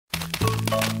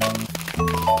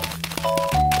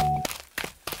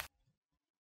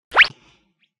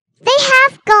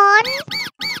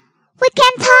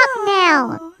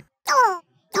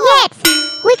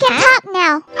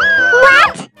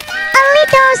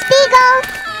Beagle!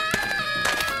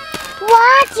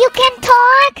 What? You can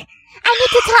talk? I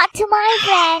need to talk to my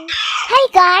friend. Hey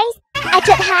guys, I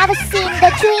just have seen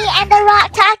the tree and the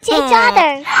rock talk to each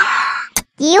other.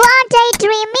 You are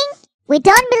daydreaming? We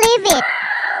don't believe it.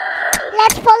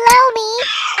 Let's follow me.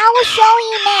 I will show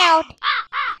you now.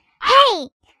 Hey,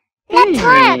 let's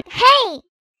talk. Hey.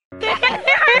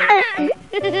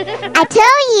 I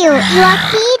tell you, you are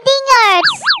feeding us.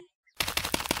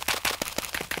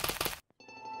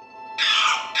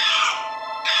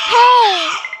 Hey,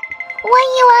 when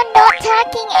you are not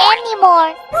talking anymore,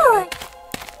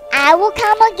 I will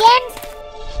come again.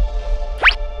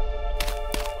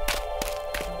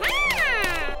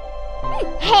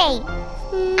 Hey,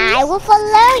 I will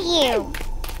follow you.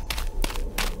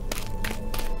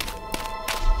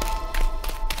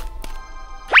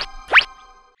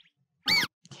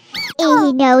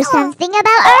 You know something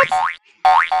about Earth?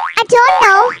 I don't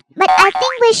know, but I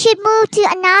think we should move to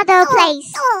another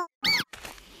place.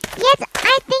 Yes,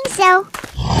 I think so.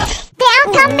 They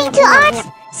are coming to us.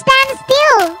 Stand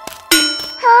still.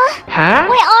 Huh?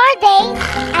 Where are they?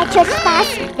 I just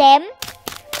passed them.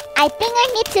 I think I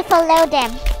need to follow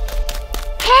them.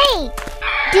 Hey,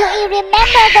 do you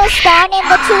remember those stone in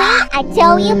the tree I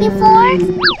told you before?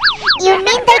 You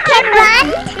mean they can run?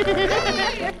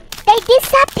 They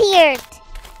disappeared.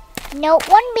 No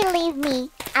one believed me.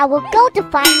 I will go to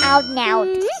find out now.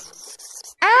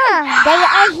 Ah, they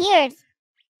are here.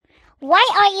 Why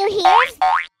are you here?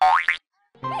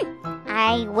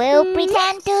 I will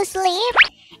pretend to sleep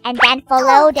and then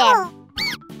follow them.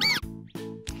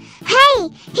 Hey,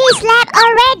 he slept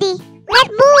already. Let's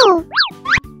move.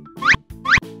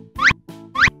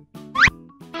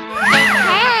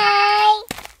 Hi,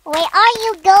 where are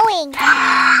you going?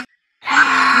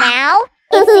 Now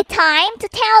is the time to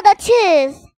tell the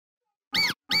truth.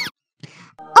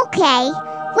 Okay,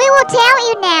 we will tell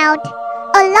you now.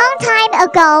 A long time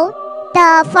ago,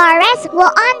 the forest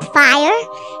was on fire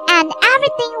and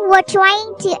everything was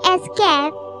trying to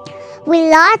escape. We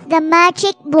lost the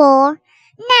magic ball.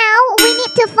 Now we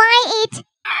need to find it.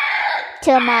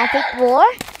 The magic ball?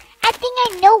 I think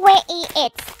I know where it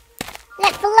is.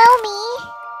 Let's follow me.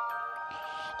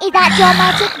 Is that your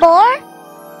magic ball?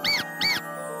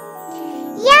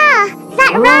 Yeah,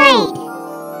 that's right.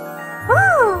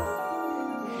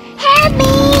 Help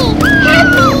me! Help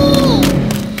me!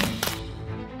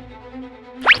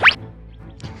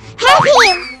 Help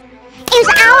him! It's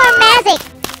our magic.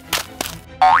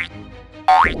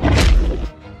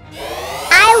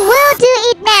 I will do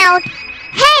it now.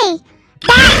 Hey,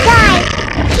 bad guy,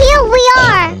 here we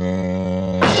are.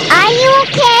 Are you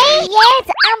okay? Yes,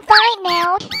 I'm fine now.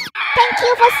 Thank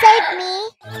you for saving me.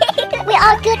 We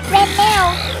are good friends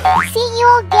now. See you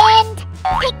again.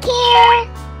 Take care.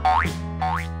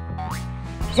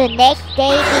 The next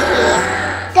day begins.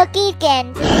 The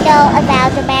Gigant know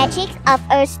about the magic of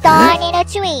a stone in a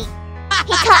tree.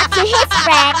 He talked to his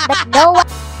friend, but no one.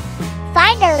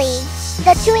 Finally,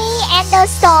 the tree and the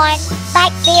stone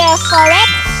back their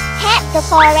forest had the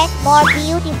forest more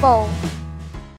beautiful.